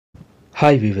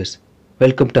Hi viewers,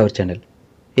 welcome to our channel.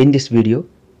 In this video,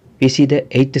 we see the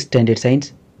 8th Standard Science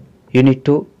Unit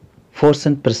 2 Force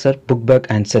and Pressure Book Back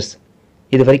Answers.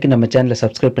 இது வரைக்கும் நம்ம சேனலை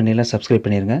subscribe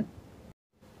பண்ணிருங்க.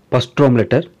 First Rome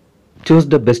letter, choose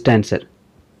the best answer.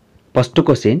 First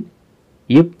question,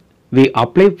 if we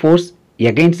apply force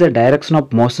against the direction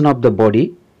of motion of the body,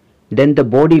 then the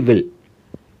body will.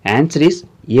 Answer is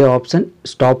A option,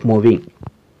 stop moving.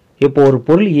 இப்போ ஒரு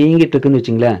பொருள் இயங்கிட்டு இருக்குன்னு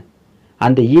வச்சுங்களேன்,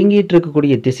 அந்த இயங்கிட்டு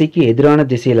இருக்கக்கூடிய திசைக்கு எதிரான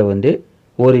திசையில் வந்து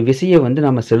ஒரு விசையை வந்து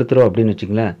நம்ம செலுத்துகிறோம் அப்படின்னு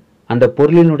வச்சுங்களேன், அந்த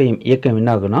பொருளினுடைய இயக்கம்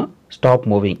என்ன ஆகுனா ஸ்டாப்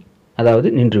மூவிங், அதாவது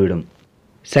நின்றுவிடும்.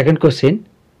 Second question,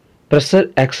 pressure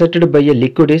exerted by a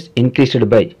liquid is increased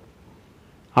by.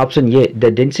 Option A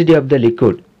the density of the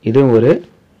liquid, இதுவும் ஒரு.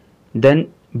 தென்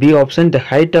B option the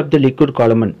height of the liquid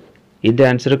column, இந்த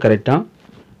ஆன்சரும் கரெக்டாக.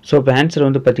 ஸோ இப்போ ஆன்சர்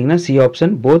வந்து பார்த்திங்கன்னா C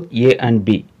option both A and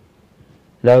B.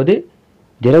 அதாவது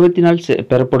திரவத்தினால்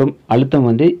பெறப்படும் அழுத்தம்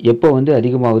வந்து எப்போ வந்து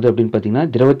அதிகமாகுது அப்படின்னு பார்த்தீங்கன்னா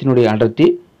திரவத்தினுடைய அடர்த்தி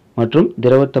மற்றும்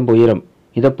திரவத்தம்ப உயரம்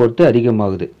இதை பொறுத்து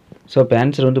அதிகமாகுது. ஸோ இப்போ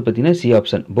ஆன்சர் வந்து பார்த்தீங்கன்னா C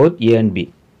option both A and B.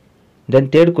 Then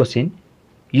third question,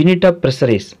 unit of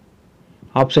pressure is.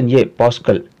 Option A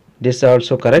pascal, this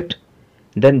also correct.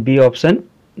 Then B option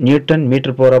Newton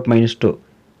metre power of -2,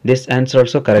 this answer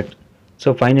also correct.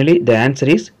 So finally the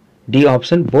answer is D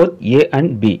option both A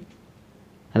and B.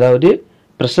 அதாவது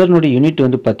ப்ரெஷர்னுடைய unit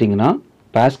வந்து பார்த்தீங்கன்னா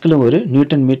பாஸ்கலும் ஒரு,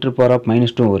 Newton metre power of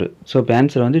 -2 ஒரு. So இப்போ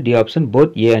answer வந்து D option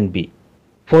both A and B.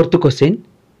 Fourth question,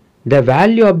 the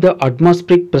value of the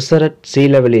atmospheric pressure at sea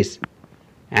level is.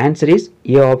 Answer is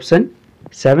A option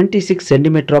 76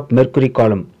 centimetre of mercury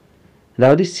காலம்.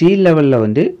 அதாவது சீ லெவலில்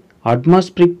வந்து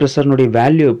atmospheric ப்ரெஷர்னுடைய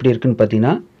value எப்படி இருக்குன்னு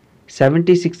பார்த்தீங்கன்னா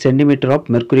 76 சென்டிமீட்டர் ஆஃப்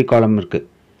மெர்க்குரி காலம் இருக்குது.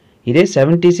 இதே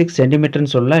 76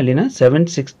 சென்டிமீட்டர்னு சொல்லலாம், இல்லைன்னா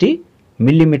 760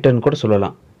 மில்லிமீட்டர்னு கூட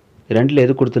சொல்லலாம். ரெண்டில்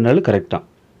எது கொடுத்தனாலும் கரெக்டாக.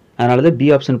 அதனால தான் பி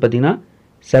ஆப்ஷன் பார்த்தீங்கன்னா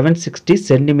 760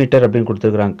 சென்டிமீட்டர் அப்படின்னு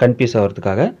கொடுத்துருக்குறாங்க கன்ஃபியூஸ்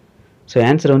ஆகிறதுக்காக. ஸோ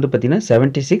ஆன்சர் வந்து பார்த்தீங்கன்னா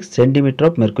 76 சென்டிமீட்டர்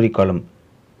ஆஃப் மெர்க்குரி காலம்.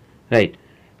 Right.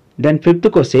 Then fifth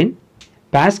question,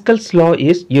 pascals law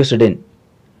is used in.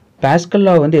 Pascal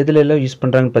லா வந்து எதில் எல்லாம் யூஸ்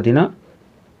பண்ணுறாங்கன்னு பார்த்தீங்கன்னா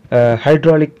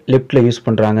ஹைட்ராலிக் லிஃப்ட்டில் யூஸ்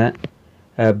பண்ணுறாங்க,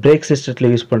 பிரேக் சிஸ்டத்தில்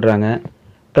யூஸ் பண்ணுறாங்க,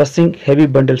 ப்ரெஸ்ஸிங் ஹெவி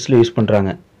பண்டில்ஸில் யூஸ்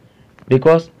பண்ணுறாங்க.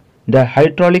 Because the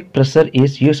hydraulic pressure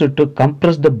is used to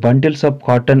compress the bundles of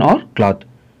cotton or cloth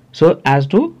so as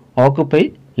to occupy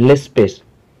less space.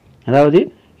 அதாவது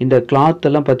இந்த கிளாத்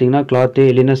எல்லாம் பார்த்தீங்கன்னா கிளாத்து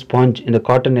இல்லைன்னா ஸ்பாஞ்ச், இந்த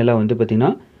காட்டன் எல்லாம் வந்து பார்த்திங்கன்னா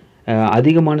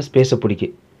அதிகமான ஸ்பேஸை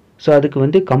பிடிக்கும். ஸோ அதுக்கு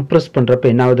வந்து கம்ப்ரெஸ் பண்ணுறப்ப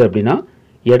என்ன ஆகுது அப்படின்னா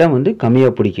இடம் வந்து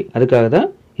கம்மியாக பிடிக்கும். அதுக்காக தான்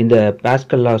இந்த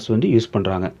பாஸ்கல் லாஸ் வந்து யூஸ்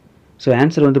பண்ணுறாங்க. ஸோ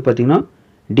ஆன்சர் வந்து பார்த்திங்கன்னா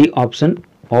D option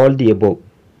all the above.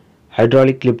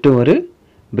 Hydraulic லிஃப்ட்டும் ஒரு,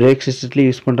 பிரேக்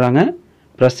சிஸ்டத்துலேயும் யூஸ் பண்ணுறாங்க,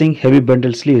 pressing heavy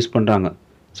bundles use பண்றாங்க.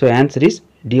 So answer is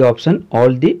D option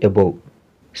all the above.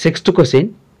 Sixth question,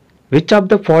 which of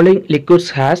the following liquids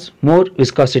has more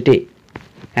viscosity?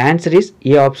 Answer is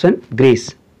A option grease.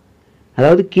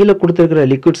 அதாவது கீழே கொடுத்திருக்கிற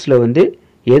லிக்விட்ஸ்ல வந்து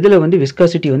எதுல வந்து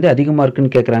viscosity வந்து அதிகமாக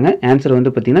இருக்குன்னு கேட்குறாங்க. ஆன்சர்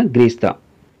வந்து பார்த்தீங்கன்னா கிரீஸ் தான்.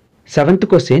 Seventh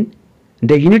question,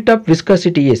 the unit of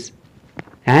viscosity is.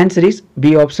 Answer is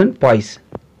B option poise.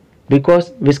 Because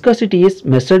viscosity is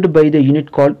measured by the unit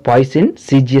called poise in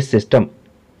CGS system.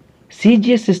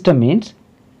 CGS system means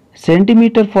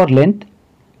centimeter for length,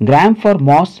 gram for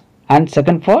mass and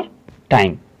second for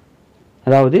time.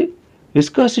 அதாவது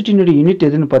விஸ்காசிட்டினுடைய unit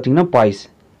எதுன்னு பார்த்தீங்கன்னா boys.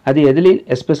 அது எதுலேயும்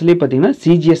especially பார்த்தீங்கன்னா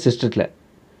CGS சிஸ்டத்தில்.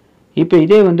 இப்போ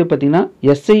இதே வந்து பார்த்தீங்கன்னா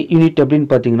எஸ்ஐ யூனிட்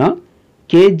அப்படின்னு பார்த்தீங்கன்னா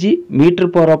KG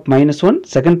metre power of -1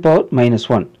 second power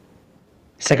 -1.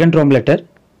 Second Rome letter,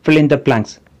 fill in the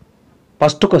blanks.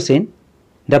 First question,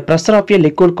 the pressure of a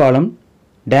liquid column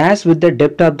dash with the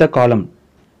depth of the column.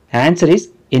 Answer is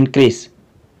increase.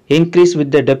 Increase with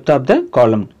the depth of the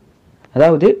column.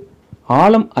 அதாவது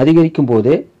ஆழம் அதிகரிக்கும்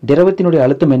போது திரவத்தினுடைய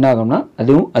அழுத்தம் என்ன ஆகும்னா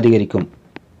அதுவும் அதிகரிக்கும்.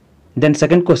 Then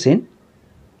second question,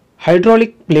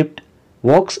 hydraulic lift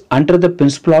works under the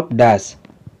principle of dash.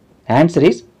 Answer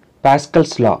is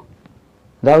Pascal's law.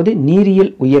 அதாவது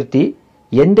நீரியல் உயர்த்தி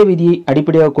எந்த விதியை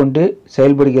அடிப்படையாக கொண்டு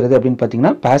செயல்படுகிறது அப்படின்னு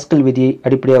பார்த்தீங்கன்னா பாஸ்கல் விதியை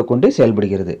அடிப்படையாக கொண்டு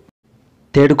செயல்படுகிறது.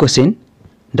 Third question,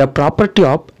 the property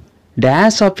of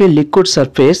dash of a liquid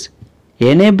surface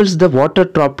enables the water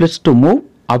droplets to move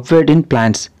upward in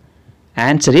plants.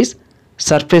 Answer is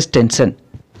surface tension.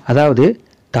 அதாவது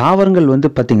தாவரங்கள் வந்து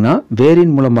பார்த்திங்கன்னா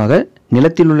வேரின் மூலமாக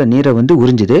நிலத்தில் உள்ள நீரை வந்து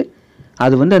உறிஞ்சுது.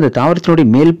 அது வந்து அந்த தாவரத்தினுடைய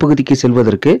மேல் பகுதிக்கு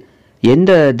செல்வதற்கு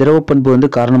எந்த திரவ பண்பு வந்து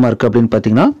காரணமாக இருக்குது அப்படின்னு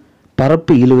பார்த்தீங்கன்னா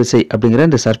பரப்பு இழுவிசை அப்படிங்கிற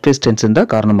இந்த சர்ஃபேஸ் டென்ஷன்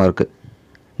தான் காரணமாக இருக்குது.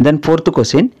 தென் fourth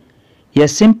question, a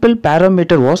simple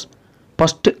barometer was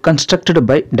first constructed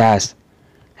by dash.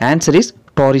 Answer is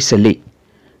Torricelli.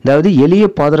 அதாவது எளிய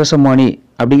பாதரசமானி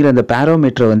அப்படிங்கிற அந்த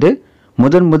பேரோமீட்டரை வந்து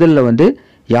முதல்ல வந்து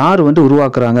யார் வந்து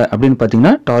உருவாக்குறாங்க அப்படின்னு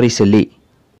பார்த்தீங்கன்னா Torricelli.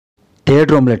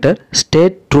 Third Rome letter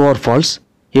state true or false.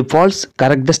 If falls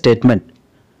correct the statement.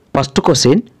 First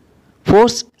question,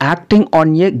 force acting on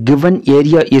a given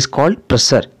area is called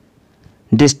pressure.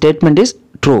 This statement is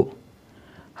true.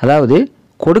 அதாவது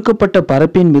கொடுக்கப்பட்ட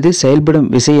பரப்பின் மீது செயல்படும்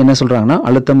விசை என்ன சொல்றாங்கன்னா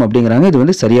அழுத்தம் அப்படிங்கறாங்க. இது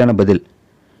வந்து சரியான பதில்.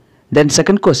 Then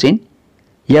second question,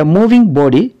 a moving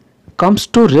body comes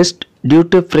to rest due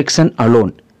to friction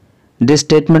alone. This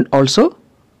statement also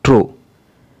true.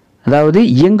 அதாவது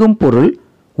இயங்கும் பொருள்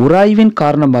உராய்வின்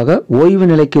காரணமாக ஓய்வு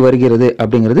நிலைக்கு வருகிறது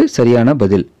அப்படிங்கிறது சரியான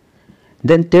பதில்.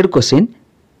 Then third question,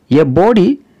 a body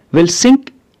will sink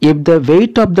if the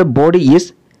weight of the body is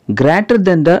greater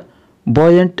than the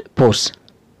buoyant force.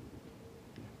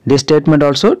 This statement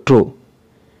also true.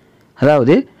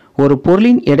 அதாவது ஒரு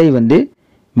பொருளின் எடை வந்து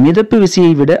மிதப்பு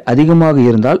விசையை விட அதிகமாக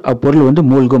இருந்தால் அப்பொருள் வந்து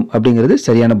மூழ்கும் அப்படிங்கிறது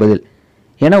சரியான பதில்.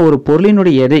 ஏன்னா ஒரு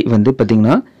பொருளினுடைய எடை வந்து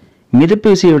பார்த்தீங்கன்னா மிதப்பு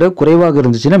விசையை விட குறைவாக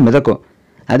இருந்துச்சுன்னா மிதக்கும்,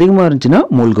 அதிகமாக இருந்துச்சுன்னா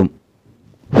மூழ்கும்.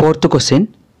 Fourth question,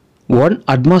 1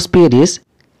 atmosphere is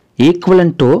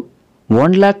equivalent to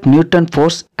 1 lakh Newton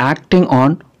force acting on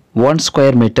 1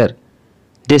 square meter.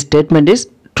 This statement is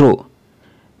true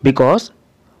because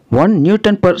 1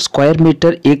 Newton per square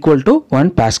meter equal to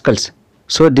 1 pascals.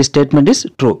 So this statement is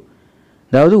true.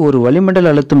 அதாவது ஒரு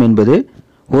வளிமண்டல அழுத்தம் என்பது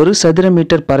ஒரு சதுர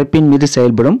மீட்டர் பரப்பின் மீது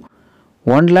செயல்படும்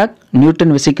 1 lakh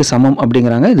நியூட்டன் விசைக்கு சமம்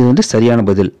அப்படிங்கிறாங்க. இது வந்து சரியான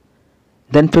பதில்.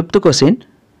 Then fifth question,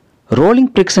 rolling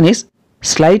friction is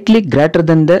slightly greater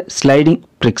than the sliding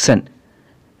friction.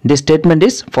 This statement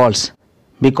is false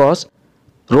because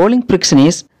rolling friction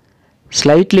is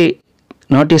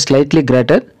not slightly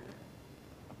greater.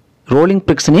 Rolling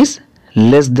friction is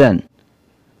less than.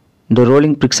 The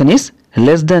rolling friction is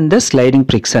less than the sliding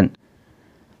friction.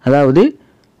 அதாவது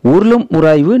உருளும்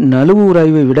உராய்வு நழுவு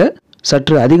உராய்வை விட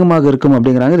சற்று அதிகமாக இருக்கும்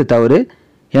அப்படிங்கிறாங்க. இது தவறு.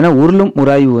 ஏன்னா உருளும்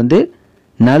உராய்வு வந்து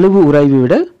நழுவு உராய்வை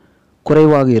விட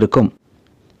குறைவாக இருக்கும்.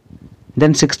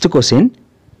 Then sixth question,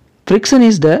 friction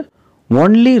is the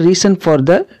only reason for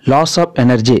the loss of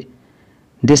energy.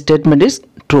 This statement is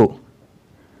true.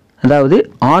 அதாவது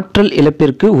ஆற்றல்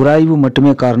இழப்பிற்கு உராய்வு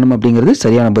மட்டுமே காரணம் அப்படிங்கிறது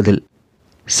சரியான பதில்.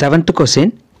 Seventh question,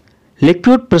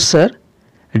 liquid pressure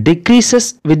decreases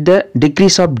with the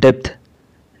decrease of depth.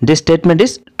 This statement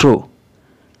is true.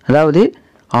 அதாவது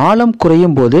ஆழம்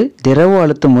குறையும் போது திரவ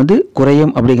அழுத்தம் வந்து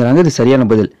குறையும் அப்படிங்கிறாங்க. இது சரியான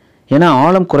பதில். ஏன்னா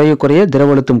ஆழம் குறைய குறைய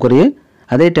திரவ அழுத்தம் குறையும்,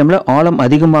 அதே டைமில் ஆழம்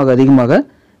அதிகமாக அதிகமாக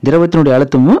திரவத்தினுடைய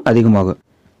அழுத்தமும் அதிகமாகும்.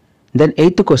 Then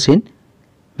eighth question,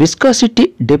 viscosity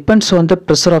depends on the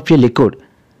pressure of a liquid.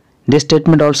 This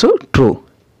statement also true.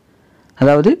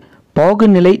 அதாவது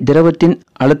பாகுநிலை திரவத்தின்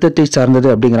அழுத்தத்தை சார்ந்தது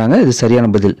அப்படிங்கிறாங்க. இது சரியான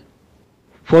பதில்.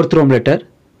 Fourth room letter,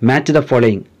 match the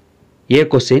following. A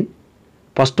question,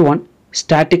 first one,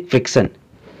 static friction.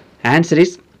 Answer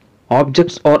is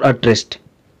objects are at rest.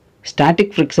 Static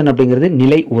friction அப்படிங்கிறது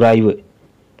நிலை உராய்வு.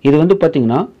 இது வந்து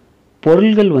பார்த்தீங்கன்னா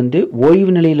பொருள்கள் வந்து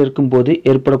ஓய்வு நிலையில் இருக்கும்போது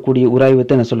ஏற்படக்கூடிய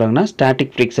உராய்வுத்தை என்ன சொல்கிறாங்கன்னா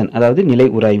ஸ்டாட்டிக் ஃப்ரிக்ஷன், அதாவது நிலை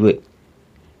உராய்வு.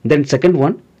 Then second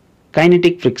one,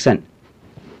 kinetic friction.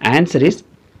 Answer is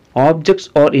objects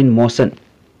R in motion.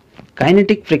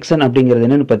 Kinetic friction அப்படிங்கிறது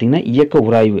என்னென்னு பார்த்தீங்கன்னா இயக்க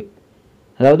உராய்வு.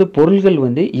 அதாவது பொருள்கள்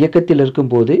வந்து இயக்கத்தில்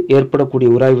இருக்கும்போது ஏற்படக்கூடிய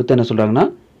உராய்வுத்தை என்ன சொல்கிறாங்கன்னா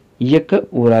இயக்க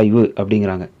உராய்வு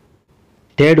அப்படிங்கிறாங்க.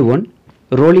 Third one,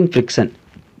 rolling friction.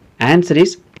 Answer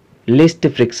is least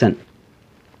friction.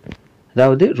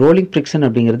 அதாவது ரோலிங் ஃப்ரிக்ஷன்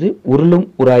அப்படிங்கிறது உருளும்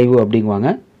உராய்வு அப்படிங்குவாங்க.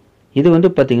 இது வந்து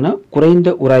பார்த்திங்கன்னா குறைந்த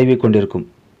உராய்வை கொண்டிருக்கும்.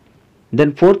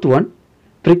 தென் fourth one,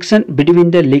 friction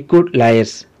between the liquid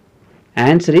layers.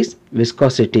 Answer is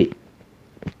viscosity.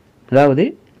 அதாவது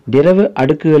திரவ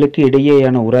அடுக்குகளுக்கு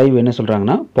இடையேயான உராய்வு என்ன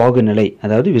சொல்கிறாங்கன்னா பாகுநிலை,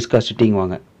 அதாவது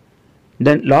விஸ்காசிட்டிங்குவாங்க.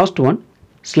 Then last one,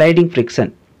 sliding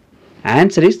friction.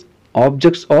 Answer is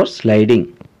objects R sliding.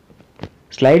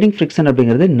 Sliding friction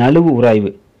அப்படிங்கிறது நழுவு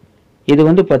உராய்வு. இது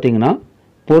வந்து பார்த்திங்கன்னா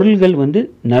பொருள்கள் வந்து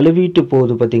நழுவிட்டு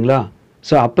போகுது பார்த்தீங்களா,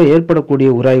 ஸோ அப்போ ஏற்படக்கூடிய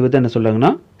உராய்வு தான் என்ன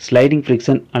சொல்கிறாங்கன்னா ஸ்லைடிங்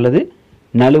ஃப்ரிக்ஷன் அல்லது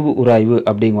நழுவு உராய்வு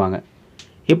அப்படிங்குவாங்க.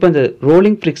 இப்போ இந்த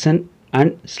rolling friction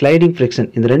and sliding friction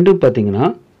இந்த ரெண்டும் பார்த்திங்கன்னா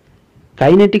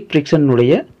கைனடிக்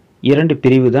ஃப்ரிக்ஷனுடைய இரண்டு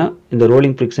பிரிவு தான் இந்த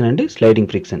rolling friction and sliding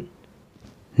friction.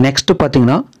 Next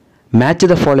பார்த்திங்கன்னா match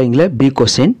the ஃபாலோயிங்கில் B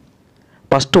question.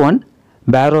 First one,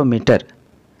 barometer.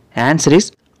 Answer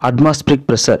is atmospheric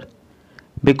pressure.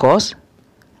 Because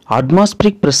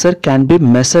atmospheric pressure can be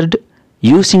measured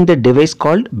using the device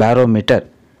called barometer.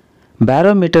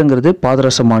 Barometerங்கிறது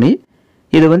பாதரசமானி.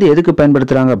 இது வந்து எதுக்கு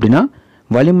பயன்படுத்துகிறாங்க அப்படின்னா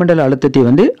வளிமண்டல அழுத்தத்தை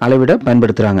வந்து அளவிட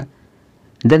பயன்படுத்துகிறாங்க.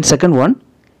 Then second one,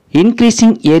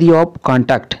 increasing area of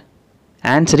contact.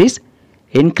 Answer is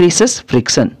increases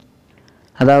friction.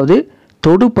 அதாவது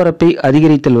தொடு பரப்பை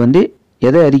அதிகரித்தல் வந்து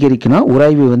எதை அதிகரிக்குன்னா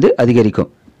உராய்வு வந்து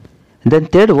அதிகரிக்கும். Then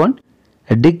third one,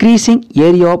 decreasing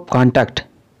area of contact.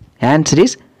 Answer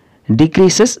is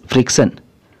decreases friction.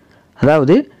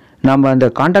 அதாவது நம்ம அந்த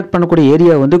காண்டாக்ட் பண்ணக்கூடிய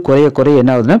ஏரியா வந்து குறைய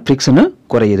என்ன ஆகுதுன்னா ஃப்ரிக்ஷனு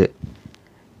குறையுது.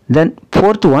 தென்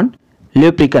fourth one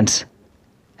lubricants.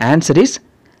 Answer is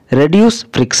reduce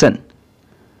friction.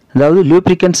 அதாவது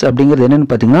lubricants அப்படிங்கிறது என்னன்னு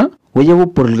பார்த்தீங்கன்னா உயவு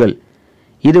பொருள்கள்.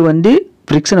 இது வந்து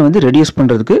ஃப்ரிக்ஷனை வந்து ரெடியூஸ்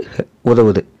பண்ணுறதுக்கு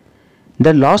உதவுது.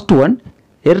 Then last one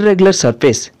irregular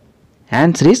surface.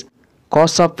 Answer is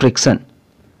cause of friction.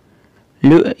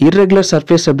 irregular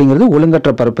surface அப்படிங்கிறது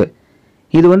ஒழுங்கற்ற பரப்பு.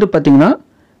 இது வந்து பார்த்தீங்கன்னா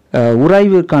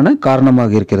உராய்விற்கான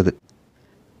காரணமாக இருக்கிறது.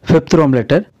 Fifth Roman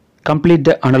letter, complete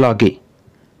the analogy.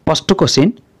 First question,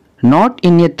 not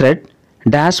in a thread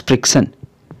dash friction.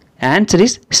 Answer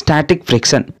is static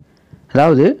friction.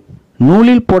 அதாவது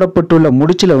நூலில் போடப்பட்டுள்ள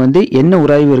முடிச்சில் வந்து என்ன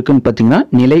உராய்வு இருக்குன்னு பார்த்தீங்கன்னா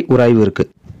நிலை உராய்வு இருக்கு.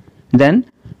 Then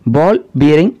ball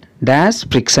bearing dash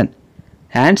friction.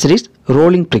 Answer is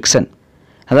rolling friction.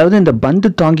 அதாவது இந்த பந்து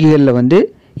தாங்கிகளில் வந்து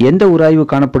எந்த உராய்வு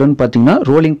காணப்படும் பார்த்தீங்கன்னா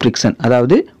ரோலிங் ஃப்ரிக்ஷன்,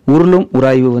 அதாவது உருளும்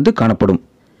உராய்வு வந்து காணப்படும்.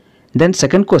 Then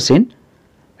second question,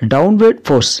 downward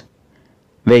force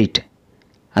wait,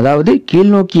 அதாவது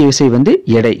கீழ்நோக்கிய விசை வந்து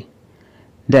எடை.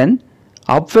 தென்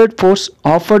upward force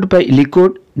offered by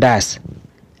liquid dash.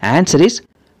 Answer is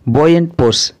போயன்ட்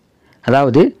force.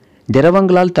 அதாவது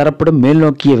திரவங்களால் தரப்படும்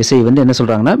மேல்நோக்கிய விசை வந்து என்ன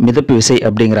சொல்கிறாங்கன்னா மிதப்பு விசை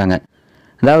அப்படிங்கிறாங்க.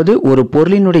 அதாவது ஒரு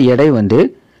பொருளினுடைய எடை வந்து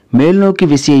மேல்நோக்கி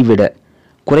விசையை விட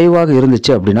குறைவாக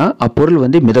இருந்துச்சு அப்படின்னா அப்பொருள்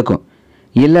வந்து மிதக்கும்,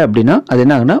 இல்லை அப்படின்னா அது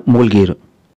என்ன ஆகுனா மூழ்கிடும்.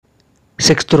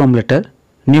 Sixth Rome letter,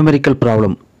 numerical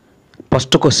problem.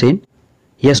 First question,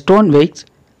 a stone weights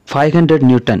 500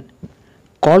 Newton.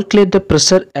 Calculate the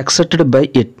pressure exerted by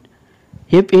it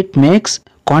if it makes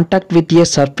contact with a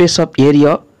surface of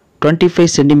area 25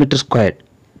 centimetre square.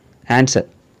 Answer,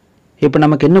 இப்போ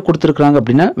நமக்கு என்ன கொடுத்துருக்குறாங்க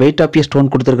அப்படின்னா வெயிட் ஆஃப் எ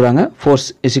ஸ்டோன் கொடுத்துருக்குறாங்க, force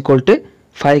is equal to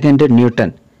 500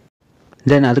 Newton.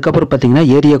 தென் அதுக்கப்புறம் பார்த்தீங்கன்னா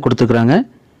area கொடுத்துருக்குறாங்க,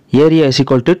 area is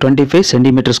equal to 25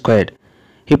 centimetre square.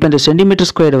 இப்போ இந்த சென்டிமீட்டர்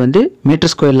ஸ்கொயரை வந்து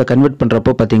மீட்டர் ஸ்கொயரில் கன்வெர்ட்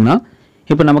பண்ணுறப்போ பார்த்தீங்கன்னா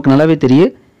இப்போ நமக்கு நல்லாவே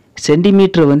தெரியும்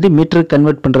சென்டிமீட்டர் வந்து மீட்டருக்கு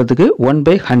கன்வெர்ட் பண்ணுறதுக்கு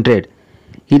 1/100.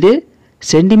 இது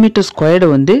சென்டிமீட்டர் ஸ்கொயரை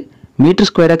வந்து மீட்டர்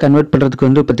ஸ்கொயராக கன்வெர்ட் பண்ணுறதுக்கு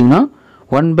வந்து பார்த்தீங்கன்னா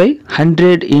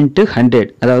 1/100 × 100,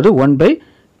 அதாவது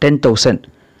 1/10,000.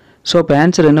 ஸோ இப்போ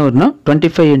ஆன்சர் என்ன வரும்னா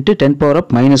 25 ×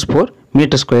 10⁻⁻4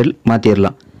 மீட்டர் ஸ்கொயர்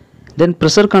மாற்றிடலாம். தென்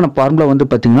ப்ரெஷருக்கான ஃபார்முலா வந்து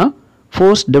பார்த்தீங்கன்னா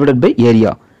ஃபோர்ஸ் டிவைடட் பை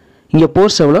ஏரியா. இங்கே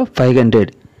ஃபோர்ஸ் எவ்வளோ 500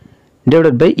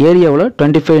 டிவைடட் பை ஏரியா எவ்வளோ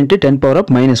 25 ×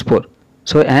 10⁻⁻4.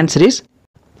 So answer is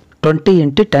 20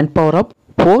 ×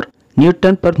 10⁻4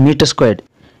 Newton per metre square.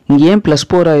 இங்கே ஏன்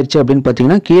 +4 ஆயிடுச்சு அப்படின்னு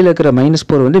பார்த்தீங்கன்னா கீழே இருக்கிற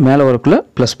 -4 வந்து மேலே வரக்குள்ள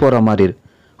 +4 மாறிடு,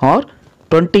 R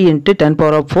 20 ×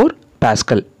 10⁻4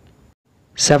 pascal.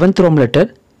 Seventh Rome letter,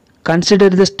 consider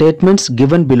the statements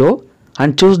given below and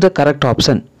choose the correct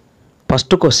option.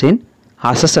 First question,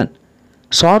 assertion,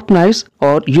 sharp knives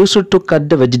are used to cut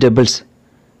the vegetables.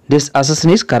 This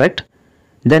assertion is correct.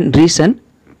 Then reason,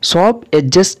 sharp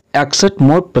edges exert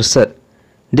more pressure.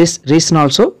 This reason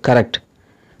also correct.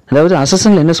 அதாவது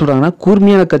அசசனில் என்ன சொல்கிறாங்கன்னா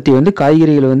கூர்மையான கத்தி வந்து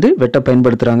காய்கறிகளை வந்து வெட்ட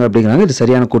பயன்படுத்துகிறாங்க அப்படிங்கிறாங்க. இது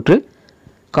சரியான கூற்று.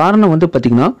 காரணம் வந்து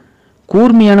பார்த்திங்கன்னா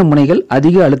கூர்மையான முனைகள்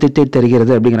அதிக அழுத்தத்தை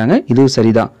தருகிறது அப்படிங்கிறாங்க. இது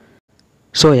சரிதான்.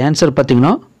 ஸோ ஆன்சர்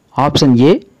பார்த்தீங்கன்னா option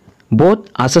A, both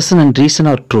assertion and reason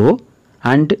are true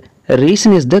and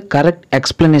reason is the correct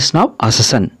explanation of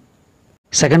assertion.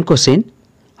 Second question,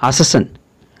 assertion,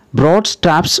 broad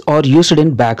straps R used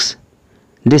in packs.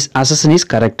 This assertion is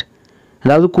correct.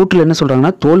 அதாவது கூற்றில் என்ன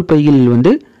சொல்கிறாங்கன்னா தோல் பைகளில்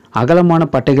வந்து அகலமான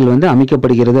பட்டைகள் வந்து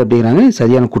அமைக்கப்படுகிறது அப்படிங்கிறாங்க.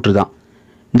 சரியான கூற்று தான்.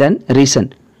 தென் reason,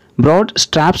 broad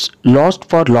straps last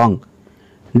for long.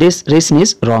 This reason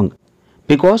is wrong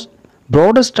because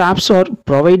broader straps are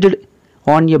provided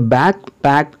on a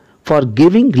backpack for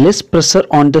giving less pressure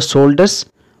on the shoulders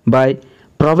by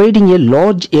providing a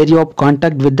large area of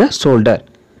contact with the shoulder.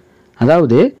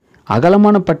 அதாவது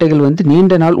அகலமான பட்டைகள் வந்து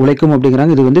நீண்ட நாள் உழைக்கும்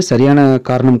அப்படிங்கிறாங்க. இது வந்து சரியான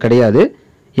காரணம் கிடையாது.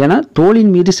 ஏன்னா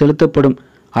தோலின் மீது செலுத்தப்படும்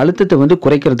அழுத்தத்தை வந்து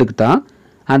குறைக்கிறதுக்கு தான்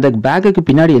அந்த பேக்குக்கு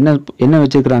பின்னாடி என்ன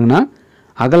வச்சுருக்கிறாங்கன்னா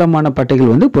அகலமான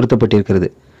பட்டைகள் வந்து பொருத்தப்பட்டிருக்கிறது.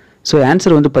 ஸோ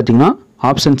ஆன்சர் வந்து பார்த்திங்கன்னா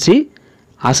option C,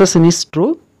 assertion is true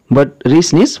but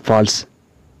reason is false.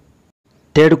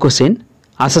 Third question,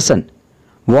 assertion,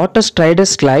 water strider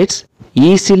slides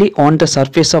easily on the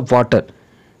surface of water.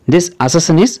 This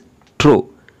assertion is true.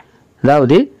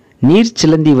 அதாவது நீர்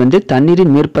சிலந்தி வந்து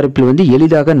தண்ணீரின் மேற்பரப்பில் வந்து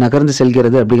எளிதாக நகர்ந்து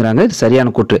செல்கிறது அப்படிங்கிறாங்க. இது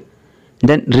சரியான கூற்று.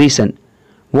 Then reason,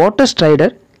 water strider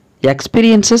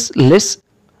experiences less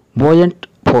buoyant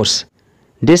force.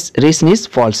 This reason is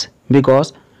false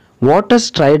because water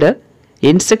strider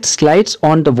insect slides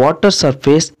on the water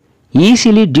surface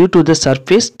easily due to the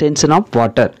surface tension of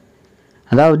water.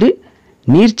 அதாவது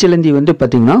நீர்ச்சிலந்தி வந்து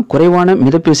பார்த்திங்கன்னா குறைவான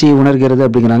மிதப்பிசையை உணர்கிறது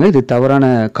அப்படிங்கிறாங்க. இது தவறான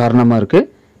காரணமாக இருக்குது.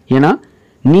 ஏன்னா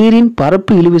நீரின்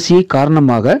பரப்பு இழுவிசையை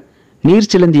காரணமாக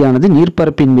நீர்ச்சிலந்தியானது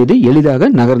நீர்ப்பரப்பின் மீது எளிதாக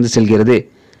நகர்ந்து செல்கிறது.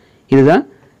 இதுதான்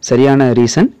சரியான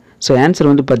ரீசன். ஸோ ஆன்சர்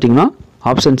வந்து பார்த்திங்கன்னா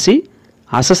option C,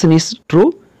 அசஷன் is true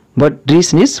but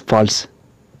reason is false.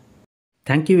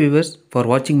 Thank you viewers for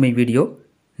வாட்சிங் மை வீடியோ.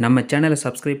 நம்ம சேனலை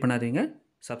சப்ஸ்கிரைப் பண்ணாதீங்க,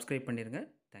 சப்ஸ்கிரைப் பண்ணிடுங்க.